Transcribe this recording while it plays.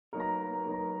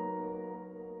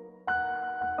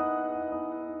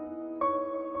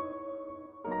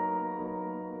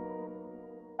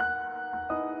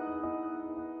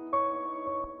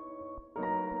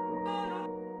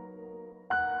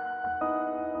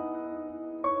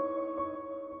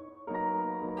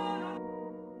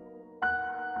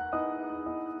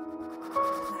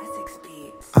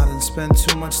spend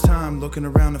too much time looking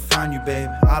around to find you, babe.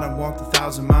 I done walked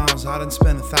 1,000 miles, I done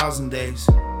spent 1,000 days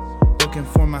looking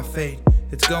for my fate.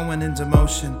 It's going into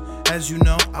motion. As you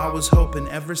know, I was hoping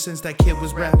ever since that kid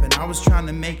was rapping. I was trying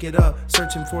to make it up,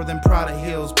 searching for them Prada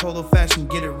heels. Polo fashion,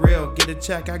 get it real, get a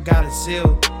check, I got it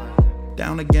sealed.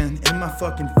 Down again in my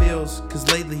fucking feels, cause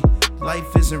lately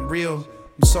life isn't real.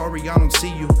 I'm sorry I don't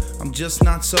see you, I'm just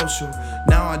not social.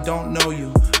 Now I don't know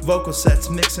you. Vocal sets,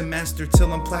 mix and master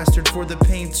till I'm plastered for the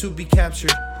pain to be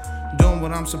captured. Doing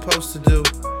what I'm supposed to do.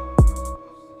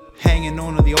 Hanging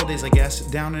on to the old days, I guess.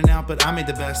 Down and out, but I made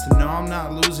the best. And no, I'm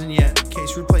not losing yet, in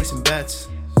case you're placing bets.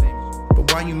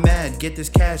 But why you mad? Get this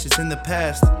cash, it's in the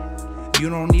past. You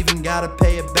don't even gotta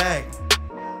pay it back.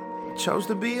 Chose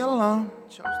to be alone.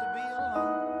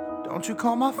 Don't you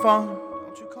call my phone.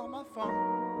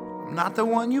 I'm not the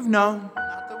one you've known.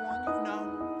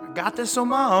 I got this on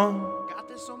my own.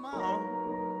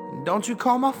 And don't you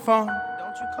call my phone.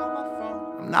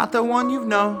 I'm not the one you've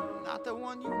known.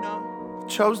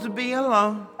 Chose to be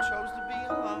alone.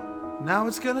 Now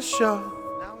it's gonna show.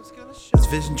 It's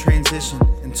vision transition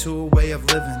into a way of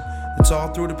living. It's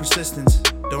all through the persistence.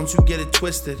 Don't you get it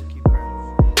twisted.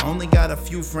 Only got a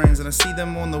few friends and I see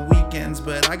them on the weekends,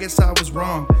 but I guess I was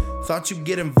wrong. Thought you'd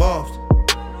get involved.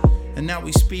 And now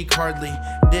we speak hardly.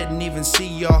 Didn't even see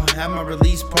y'all at my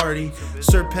release party.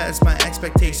 Surpassed my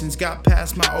expectations, got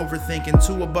past my overthinking.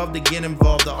 Too above to get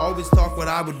involved. I always thought what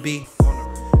I would be.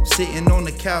 Sitting on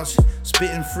the couch,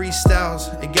 spitting freestyles,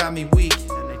 it got me weak.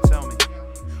 And they tell me,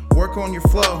 work on your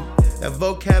flow, that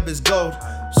vocab is gold.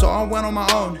 So I went on my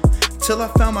own, till I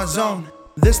found my zone.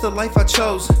 This the life I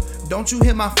chose, don't you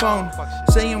hit my phone.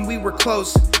 Saying we were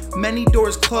close, many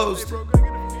doors closed.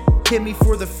 Hit me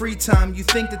for the free time, you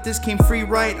think that this came free,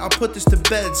 right? I'll put this to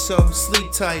bed, so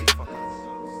sleep tight.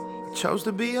 Chose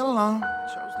to be alone.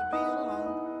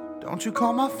 Don't you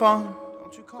call my phone.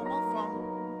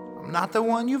 I'm not the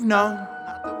one you've known.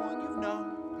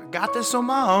 I got this on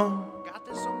my own.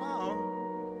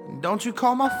 And don't you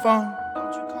call my phone.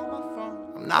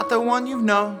 I'm not the one you've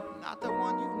known.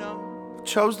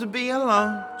 Chose to be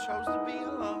alone.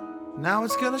 Now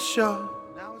it's gonna show.